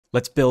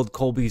Let's build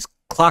Colby's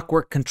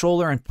Clockwork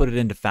controller and put it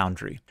into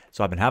Foundry.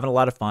 So I've been having a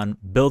lot of fun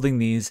building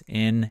these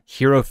in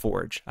Hero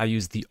Forge. I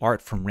use the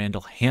art from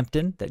Randall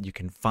Hampton that you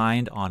can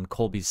find on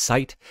Colby's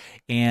site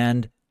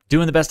and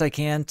doing the best I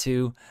can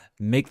to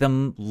make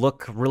them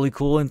look really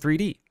cool in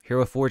 3D.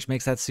 Hero Forge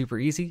makes that super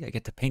easy. I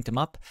get to paint them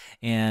up,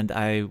 and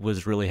I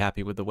was really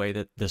happy with the way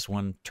that this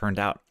one turned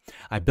out.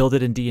 I built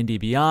it in D&D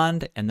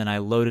Beyond, and then I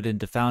loaded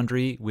into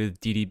Foundry with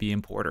DDB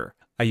Importer.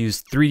 I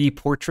used 3D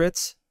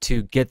portraits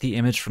to get the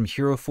image from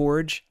Hero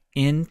Forge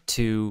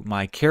into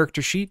my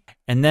character sheet,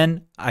 and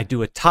then I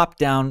do a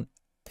top-down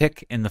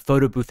pick in the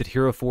photo booth at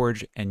Hero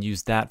Forge and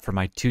use that for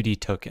my 2D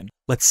token.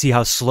 Let's see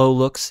how slow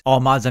looks. All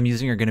mods I'm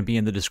using are going to be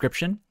in the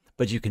description,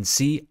 but you can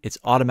see it's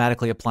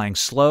automatically applying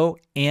slow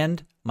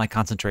and my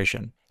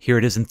concentration. Here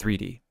it is in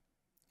 3D.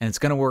 And it's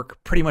going to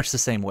work pretty much the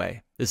same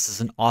way. This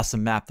is an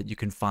awesome map that you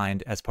can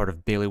find as part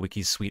of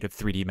Baileywiki's suite of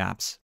 3D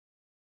maps.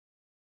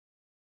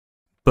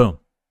 Boom.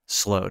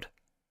 Slowed.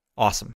 Awesome.